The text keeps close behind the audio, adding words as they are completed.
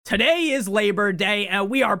Today is Labor Day, and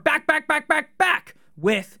we are back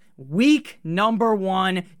with week number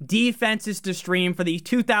 1 defenses to stream for the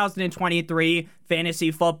 2023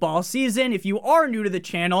 fantasy football season. If you are new to the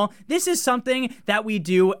channel, this is something that we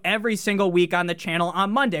do every single week on the channel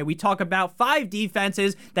on Monday. We talk about 5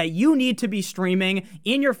 defenses that you need to be streaming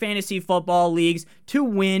in your fantasy football leagues to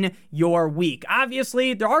win your week.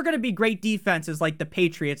 Obviously, there are going to be great defenses like the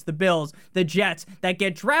Patriots, the Bills, the Jets that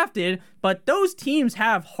get drafted, but those teams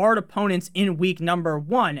have hard opponents in week number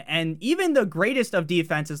 1. And even the greatest of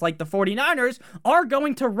defenses like the 49ers are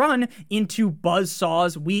going to run into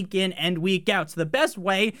buzzsaws week in and week out. So the best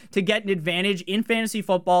way to get an advantage in fantasy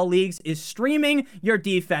football leagues is streaming your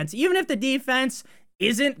defense. Even if the defense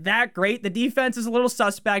isn't that great, the defense is a little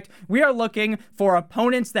suspect, we are looking for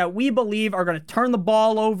opponents that we believe are going to turn the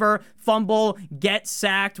ball over, fumble, get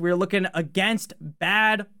sacked. We're looking against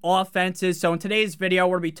bad offenses. So in today's video,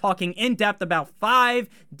 we're going to be talking in depth about 5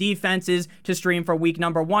 defenses to stream for week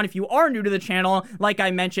number 1. If you are new to the channel, like I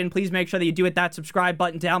mentioned, please make sure that you do hit that subscribe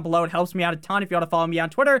button down below. It helps me out a ton. If you want to follow me on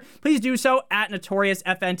Twitter, please do so at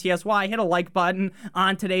NotoriousFNTSY. Hit a like button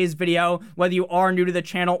on today's video, whether you are new to the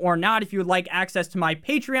channel or not. If you would like access to my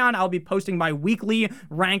Patreon, I'll be posting my weekly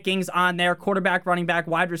rankings on there, quarterback, running back,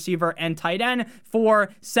 wide receiver, and tight end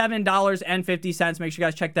for $7.50. Make sure you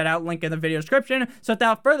guys check that out. Link in the video description. So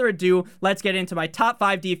without further ado, let's get into my top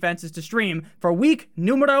 5 defenses to stream for week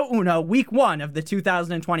numero uno, week 1 of the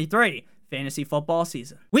 2023 fantasy football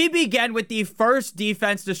season. We begin with the first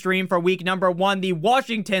defense to stream for week number 1, the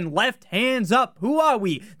Washington left hands up. Who are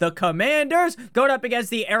we? The Commanders going up against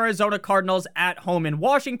the Arizona Cardinals at home in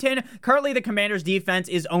Washington. Currently, the Commanders defense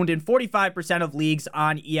is owned in 45% of leagues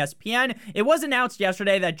on ESPN. It was announced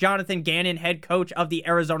yesterday that Jonathan Gannon, head coach of the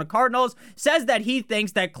Arizona Cardinals, says that he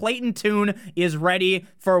thinks that Clayton Tune is ready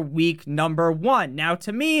for week number 1. Now,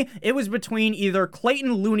 to me, it was between either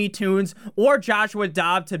Clayton Looney Tunes or Joshua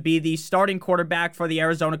Dobbs to be the starting quarterback for the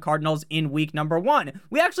Arizona Cardinals in week number 1.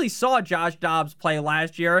 We actually saw Josh Dobbs play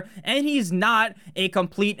last year, and he's not a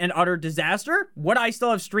complete and utter disaster. Would I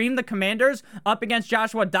still have streamed the Commanders up against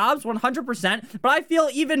Joshua Dobbs? 100%, but I feel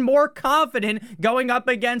even more confident going up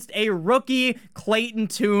against a rookie Clayton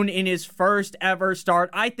Tune in his first ever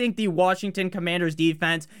start. I think the Washington Commanders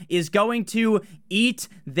defense is going to eat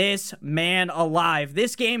this man alive.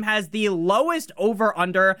 This game has the lowest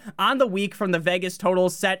over-under on the week from the Vegas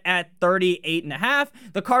totals set at 38.5.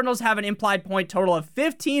 The Cardinals have an implied point total of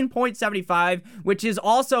 15.75, which is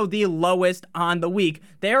also the lowest on the week.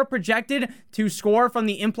 They are projected to score from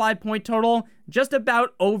the implied point total just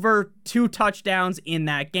about over 2 touchdowns in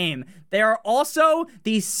that game. They are also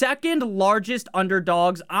the second largest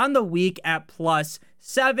underdogs on the week at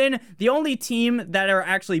 +7. The only team that are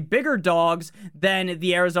actually bigger dogs than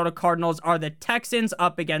the Arizona Cardinals are the Texans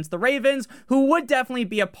up against the Ravens, who would definitely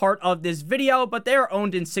be a part of this video, but they're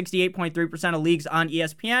owned in 68.3% of leagues on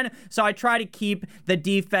ESPN, so I try to keep the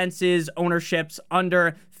defense's ownerships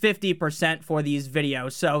under 50% for these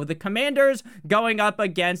videos. So the Commanders going up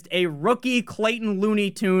against a rookie Clayton Looney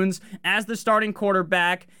Tunes as the starting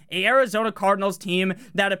quarterback, a Arizona Cardinals team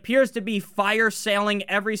that appears to be fire sailing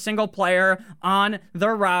every single player on the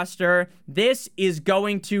roster. This is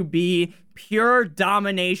going to be pure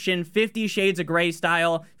domination, 50 Shades of Grey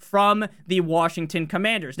style from the Washington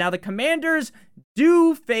Commanders. Now, the Commanders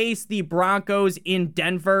do face the Broncos in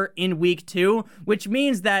Denver in week 2, which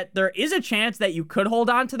means that there is a chance that you could hold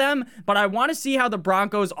on to them, but I want to see how the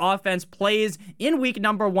Broncos offense plays in week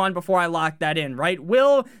number 1 before I lock that in, right?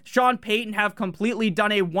 Will Sean Payton have completely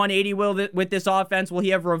done a 180 with this offense? Will he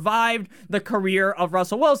have revived the career of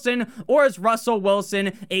Russell Wilson, or is Russell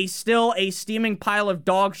Wilson still a steaming pile of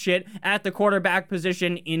dog shit at the quarterback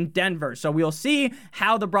position in Denver? So we'll see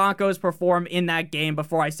how the Broncos perform in that game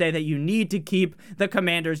before I say that you need to keep the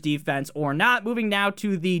Commanders defense or not. Moving now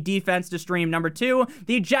to the defense to stream number 2,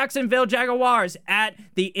 the Jacksonville Jaguars at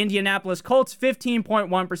the Indianapolis Colts,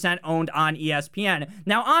 15.1% owned on ESPN.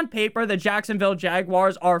 Now, on paper, the Jacksonville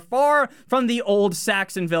Jaguars are far from the old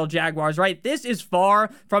Saxonville Jaguars, right? This is far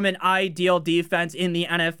from an ideal defense in the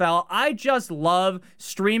NFL. I just love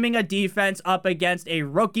streaming a defense up against a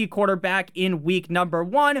rookie quarterback in week number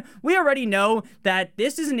 1. We already know that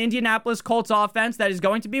this is an Indianapolis Colts offense that is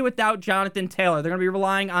going to be without Jonathan Taylor. They're going to be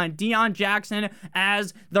relying on Deion Jackson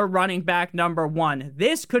as the running back number 1.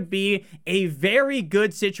 This could be a very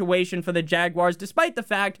good situation for the Jaguars, despite the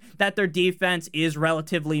fact that their defense is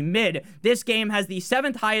relatively mid. This game has the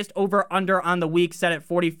 7th highest over-under on the week, set at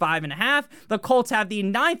 45.5. The Colts have the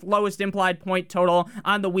 9th lowest implied point total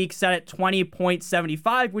on the week, set at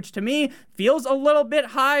 20.75, which to me feels a little bit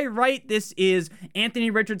high, right? right? This is Anthony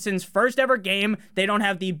Richardson's first ever game. They don't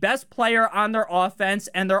have the best player on their offense,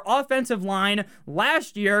 and their offensive line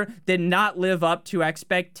last year did not live up to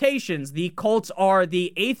expectations. The Colts are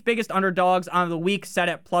the 8th biggest underdogs on the week, set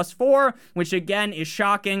at +4, which again is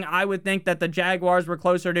shocking. I would think that the Jaguars were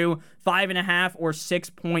closer to 5.5 or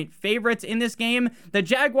 6-point favorites in this game. The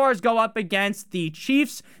Jaguars go up against the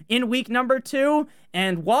Chiefs in week number 2.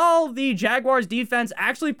 And while the Jaguars defense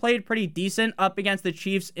actually played pretty decent up against the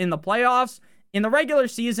Chiefs in the playoffs, in the regular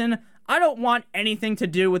season, I don't want anything to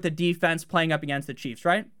do with the defense playing up against the Chiefs,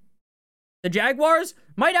 right? The Jaguars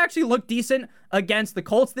might actually look decent against the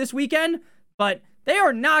Colts this weekend, but they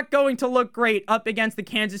are not going to look great up against the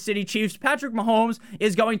Kansas City Chiefs. Patrick Mahomes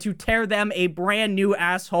is going to tear them a brand new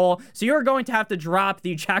asshole. So you're going to have to drop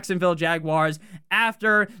the Jacksonville Jaguars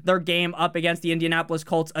after their game up against the Indianapolis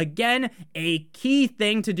Colts. Again, a key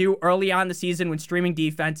thing to do early on in the season when streaming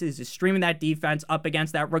defenses is streaming that defense up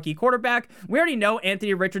against that rookie quarterback. We already know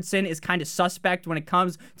Anthony Richardson is kind of suspect when it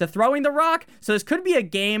comes to throwing the rock. So this could be a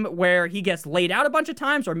game where he gets laid out a bunch of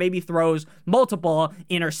times or maybe throws multiple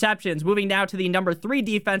interceptions. Moving now to the number 3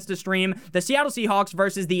 defense to stream, the Seattle Seahawks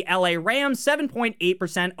versus the LA Rams,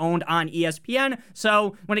 7.8% owned on ESPN.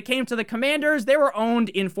 So when it came to the Commanders, they were owned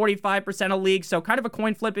in 45% of leagues, so kind of a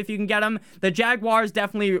coin flip if you can get them. The Jaguars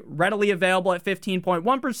definitely readily available at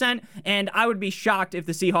 15.1%, and I would be shocked if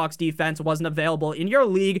the Seahawks defense wasn't available in your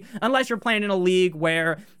league, unless you're playing in a league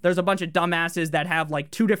where there's a bunch of dumbasses that have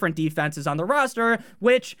like 2 different defenses on the roster,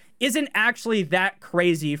 which isn't actually that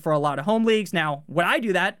crazy for a lot of home leagues. Now, would I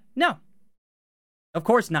do that? No. Of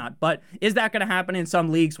course not, but is that going to happen in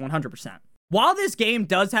some leagues? 100%. While this game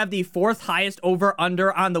does have the 4th highest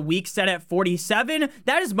over-under on the week, set at 47,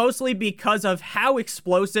 that is mostly because of how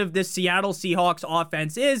explosive this Seattle Seahawks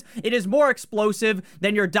offense is. It is more explosive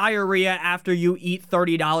than your diarrhea after you eat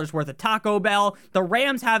 $30 worth of Taco Bell. The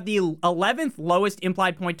Rams have the 11th lowest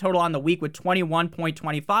implied point total on the week with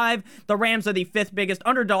 21.25. The Rams are the 5th biggest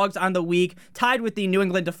underdogs on the week, tied with the New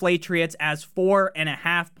England Deflatriots as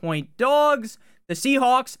 4.5-point dogs. The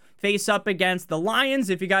Seahawks face up against the Lions.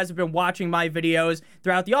 If you guys have been watching my videos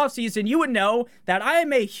throughout the offseason, you would know that I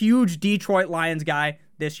am a huge Detroit Lions guy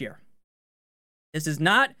this year. This is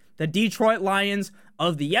not the Detroit Lions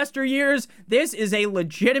of the yesteryears. This is a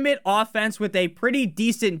legitimate offense with a pretty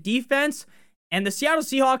decent defense. And the Seattle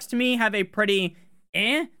Seahawks, to me, have a pretty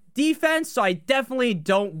defense, so I definitely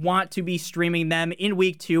don't want to be streaming them in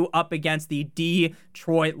week 2 up against the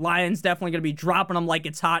Detroit Lions. Definitely going to be dropping them like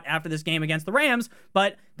it's hot after this game against the Rams,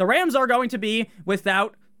 but the Rams are going to be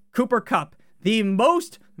without Cooper Kupp, the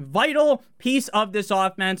most vital piece of this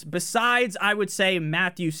offense besides, I would say,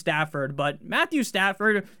 Matthew Stafford. But Matthew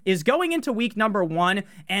Stafford is going into week number 1,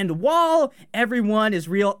 and while everyone is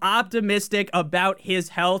real optimistic about his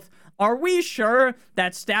health, are we sure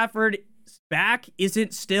that Stafford back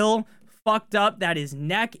isn't still fucked up, that his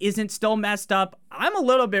neck isn't still messed up? I'm a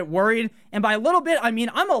little bit worried, and by a little bit, I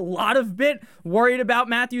mean I'm a lot of bit worried about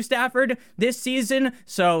Matthew Stafford this season.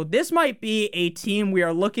 So this might be a team we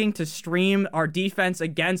are looking to stream our defense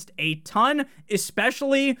against a ton,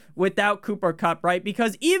 especially without Cooper Kupp, right?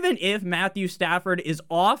 Because even if Matthew Stafford is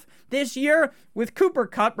off this year, with Cooper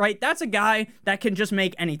Kupp, right, that's a guy that can just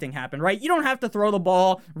make anything happen, right? You don't have to throw the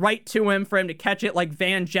ball right to him for him to catch it like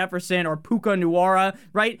Van Jefferson or Puka Nuora,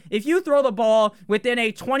 right? If you throw the ball within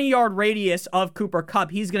a 20-yard radius of Cooper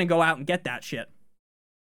Kupp, he's going to go out and get that shit.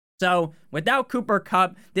 So without Cooper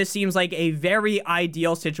Kupp, this seems like a very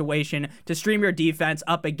ideal situation to stream your defense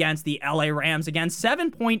up against the LA Rams. Again,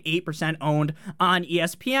 7.8% owned on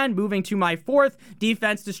ESPN. Moving to my 4th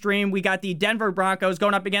defense to stream, we got the Denver Broncos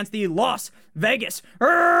going up against the Las Vegas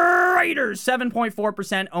Raiders.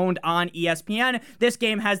 7.4% owned on ESPN. This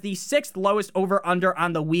game has the 6th lowest over-under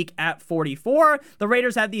on the week at 44. The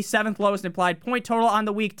Raiders have the 7th lowest implied point total on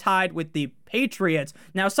the week, tied with the Patriots.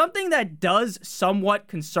 Now, something that does somewhat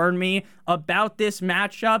concern me about this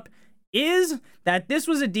matchup is that this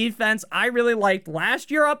was a defense I really liked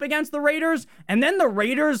last year up against the Raiders, and then the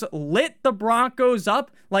Raiders lit the Broncos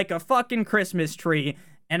up like a fucking Christmas tree.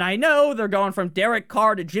 And I know they're going from Derek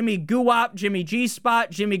Carr to Jimmy Guap, Jimmy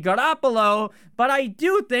G-Spot, Jimmy Garoppolo, but I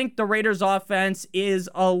do think the Raiders offense is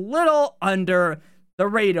a little under the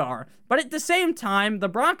radar. But at the same time, the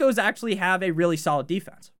Broncos actually have a really solid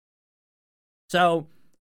defense. So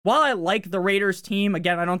while I like the Raiders team,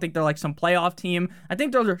 again, I don't think they're like some playoff team. I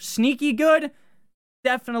think they're sneaky good.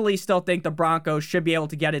 definitely still think the Broncos should be able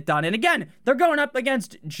to get it done. And again, they're going up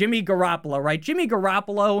against Jimmy Garoppolo, right? Jimmy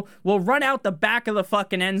Garoppolo will run out the back of the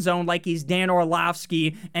fucking end zone like he's Dan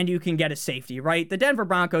Orlovsky, and you can get a safety, right? The Denver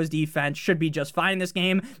Broncos defense should be just fine in this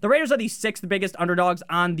game. The Raiders are the 6th biggest underdogs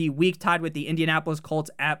on the week, tied with the Indianapolis Colts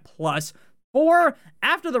at +4.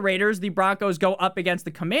 After the Raiders, the Broncos go up against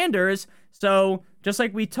the Commanders. So just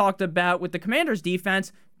like we talked about with the Commanders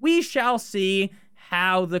defense, we shall see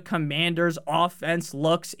how the Commanders offense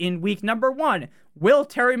looks in week number 1. Will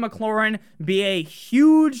Terry McLaurin be a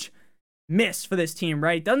huge miss for this team,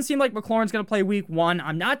 right? Doesn't seem like McLaurin's going to play week 1.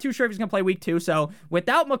 I'm not too sure if he's going to play week 2. So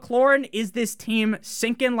without McLaurin, is this team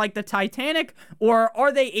sinking like the Titanic, or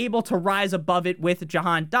are they able to rise above it with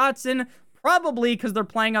Jahan Dotson? Probably, because they're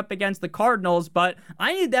playing up against the Cardinals, but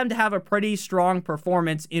I need them to have a pretty strong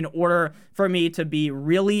performance in order for me to be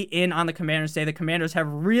really in on the Commanders. Say the Commanders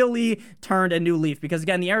have really turned a new leaf, because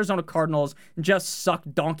again, the Arizona Cardinals just suck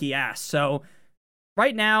donkey ass. So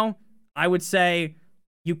right now, I would say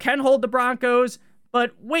you can hold the Broncos,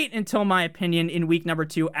 but wait until my opinion in week number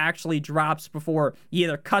 2 actually drops before you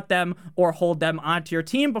either cut them or hold them onto your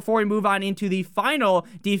team before we move on into the final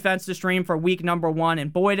defense to stream for week number 1.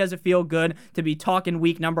 And boy, does it feel good to be talking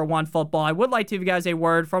week number 1 football. I would like to give you guys a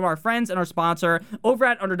word from our friends and our sponsor over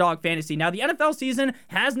at Underdog Fantasy. Now, the NFL season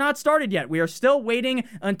has not started yet. We are still waiting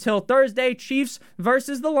until Thursday, Chiefs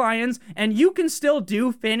versus the Lions, and you can still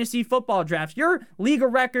do fantasy football drafts. Your league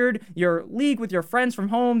of record, your league with your friends from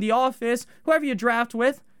home, the office, whoever you draft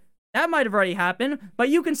with, that might have already happened, but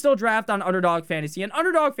you can still draft on Underdog Fantasy. And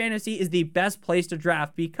Underdog Fantasy is the best place to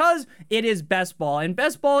draft because it is best ball. And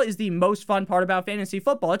best ball is the most fun part about fantasy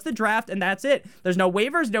football. It's the draft, and that's it. There's no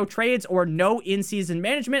waivers, no trades, or no in-season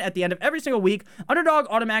management. At the end of every single week, Underdog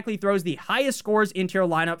automatically throws the highest scores into your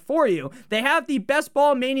lineup for you. They have the Best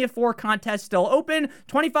Ball Mania 4 contest still open.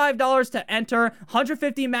 $25 to enter,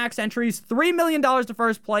 150 max entries, $3 million to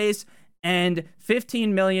first place, and $15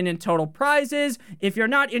 million in total prizes. If you're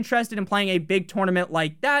not interested in playing a big tournament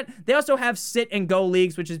like that, they also have sit and go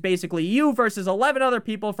leagues, which is basically you versus 11 other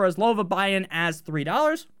people for as low of a buy-in as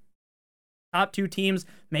 $3. Top 2 teams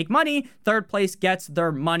make money. Third place gets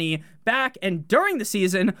their money back. And during the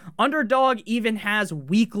season, Underdog even has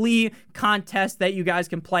weekly contests that you guys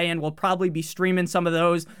can play in. We'll probably be streaming some of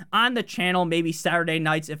those on the channel, maybe Saturday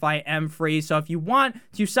nights if I am free. So if you want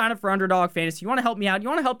to sign up for Underdog Fantasy, you want to help me out, you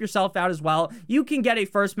want to help yourself out as well, you can get a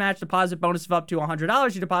first match deposit bonus of up to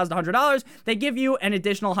 $100. You deposit $100, they give you an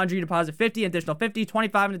additional $100. You deposit $50, additional $50,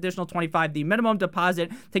 $25, an additional $25. The minimum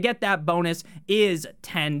deposit to get that bonus is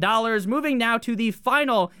 $10. Moving now to the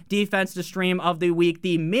final defense to stream of the week,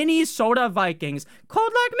 the Minnesota Vikings,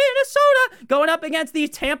 cold like Minnesota, going up against the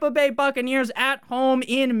Tampa Bay Buccaneers at home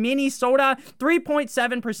in Minnesota,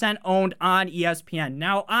 3.7% owned on ESPN.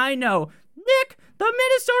 Now, I know, Nick, the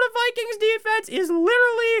Minnesota Vikings defense is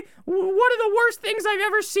literally one of the worst things I've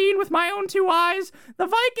ever seen with my own 2 eyes. The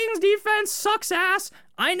Vikings defense sucks ass.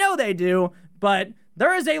 I know they do, but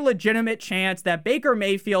there is a legitimate chance that Baker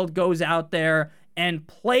Mayfield goes out there and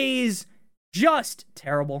plays just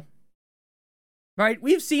terrible. Right?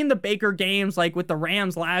 We've seen the Baker games like with the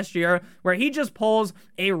Rams last year where he just pulls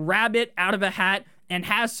a rabbit out of a hat and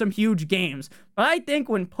has some huge games. But I think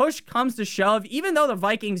when push comes to shove, even though the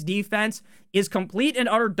Vikings defense is complete and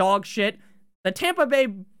utter dog shit, the Tampa Bay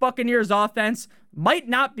Buccaneers offense might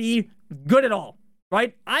not be good at all.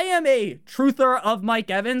 Right? I am a truther of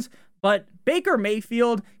Mike Evans, but Baker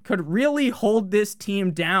Mayfield could really hold this team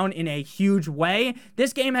down in a huge way.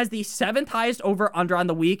 This game has the 7th highest over-under on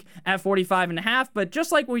the week at 45.5, but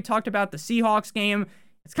just like we talked about the Seahawks game,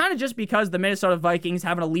 it's kind of just because the Minnesota Vikings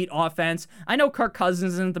have an elite offense. I know Kirk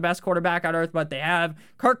Cousins isn't the best quarterback on earth, but they have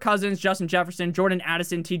Kirk Cousins, Justin Jefferson, Jordan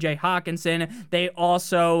Addison, TJ Hawkinson. They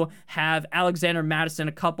also have Alexander Mattison,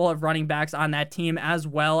 a couple of running backs on that team, as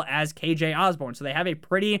well as KJ Osborne. So they have a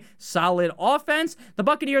pretty solid offense. The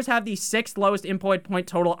Buccaneers have the 6th lowest in-point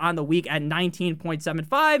total on the week at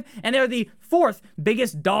 19.75, and they're the 4th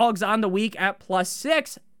biggest dogs on the week at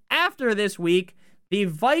 +6. After this week, the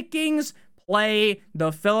Vikings play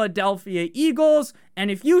the Philadelphia Eagles,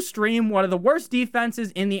 and if you stream one of the worst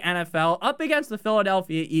defenses in the NFL up against the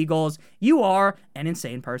Philadelphia Eagles, you are an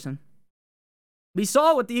insane person. We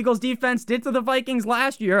saw what the Eagles defense did to the Vikings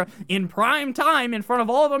last year in prime time in front of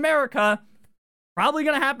all of America. Probably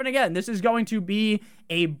going to happen again. This is going to be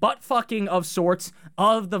a butt-fucking of sorts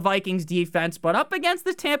of the Vikings defense, but up against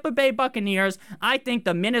the Tampa Bay Buccaneers, I think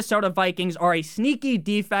the Minnesota Vikings are a sneaky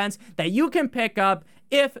defense that you can pick up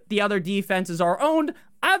if the other defenses are owned.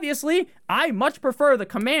 Obviously, I much prefer the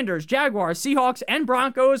Commanders, Jaguars, Seahawks, and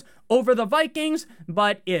Broncos over the Vikings.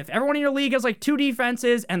 But if everyone in your league has like 2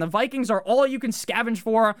 defenses and the Vikings are all you can scavenge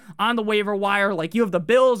for on the waiver wire, like you have the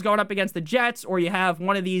Bills going up against the Jets, or you have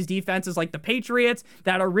one of these defenses like the Patriots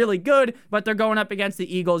that are really good, but they're going up against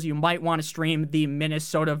the Eagles, you might want to stream the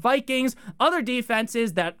Minnesota Vikings. Other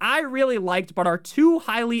defenses that I really liked but are too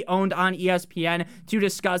highly owned on ESPN to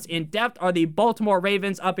discuss in depth are the Baltimore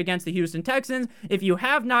Ravens up against the Houston Texans. If you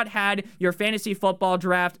have not had your fantasy football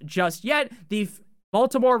draft just yet, the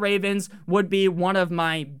Baltimore Ravens would be one of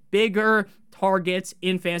my bigger targets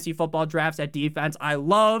in fantasy football drafts at defense. I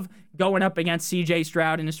love going up against CJ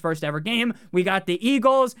Stroud in his first ever game. We got the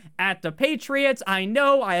Eagles at the Patriots. I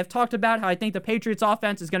know I have talked about how I think the Patriots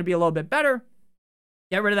offense is going to be a little bit better.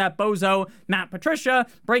 Get rid of that bozo Matt Patricia,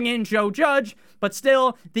 bring in Joe Judge, but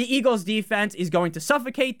still, the Eagles defense is going to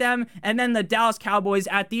suffocate them. And then the Dallas Cowboys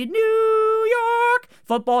at the New York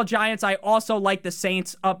Football Giants. I also like the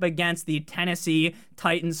Saints up against the Tennessee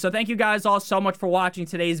Titans. So thank you guys all so much for watching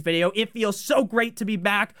today's video. It feels so great to be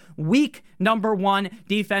back. Week number 1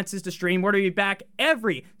 defenses to stream. We're going to be back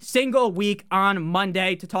every single week on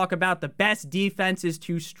Monday to talk about the best defenses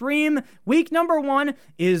to stream. Week number 1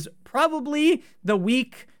 is probably the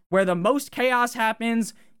week where the most chaos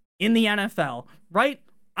happens in the NFL, right?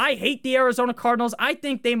 I hate the Arizona Cardinals. I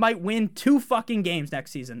think they might win 2 fucking games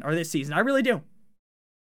next season, or this season. I really do.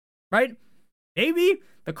 Right? Maybe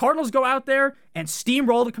the Cardinals go out there and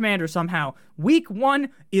steamroll the Commanders somehow. Week 1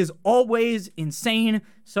 is always insane,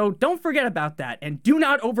 so don't forget about that. And do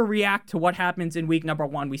not overreact to what happens in week number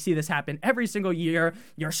 1. We see this happen every single year.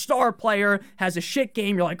 Your star player has a shit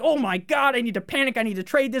game. You're like, oh my God, I need to panic. I need to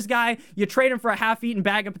trade this guy. You trade him for a half-eaten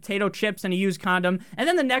bag of potato chips and a used condom. And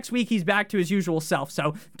then the next week, he's back to his usual self.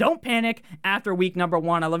 So don't panic after week number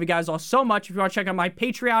 1. I love you guys all so much. If you want to check out my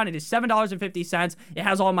Patreon, it is $7.50. It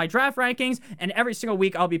has all my draft rankings. And every single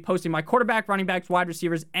week, I'll be posting my quarterback, running backs, wide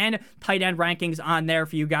receivers, and tight end rankings on there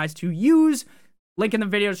for you guys to use. Link in the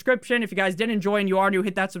video description. If you guys did enjoy and you are new,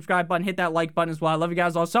 hit that subscribe button, hit that like button as well. I love you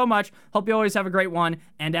guys all so much. Hope you always have a great one.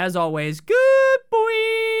 And as always, good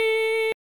boy.